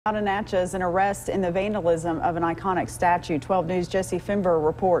Out of Natchez, an arrest in the vandalism of an iconic statue. 12 News' Jesse Finber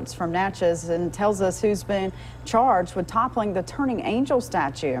reports from Natchez and tells us who's been charged with toppling the Turning Angel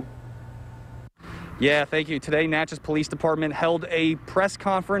statue. Yeah, thank you. Today, Natchez Police Department held a press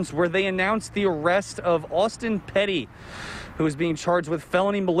conference where they announced the arrest of Austin Petty, who is being charged with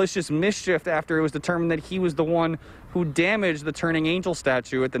felony malicious mischief after it was determined that he was the one who damaged the Turning Angel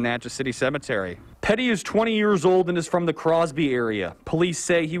statue at the Natchez City Cemetery. Petty is 20 years old and is from the Crosby area. Police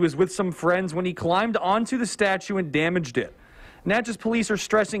say he was with some friends when he climbed onto the statue and damaged it. Natchez police are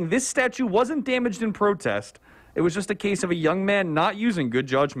stressing this statue wasn't damaged in protest. It was just a case of a young man not using good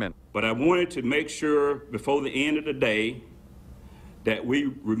judgment. But I wanted to make sure before the end of the day that we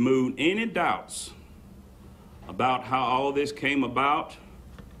removed any doubts about how all this came about,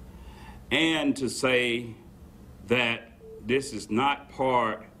 and to say that this is not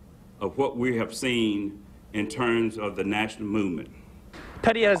part of what we have seen in terms of the national movement.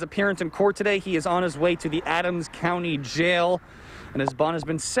 Petty had his appearance in court today. He is on his way to the Adams County Jail, and his bond has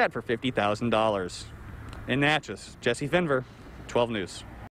been set for $50,000. In Natchez, Jesse Finber, 12 News.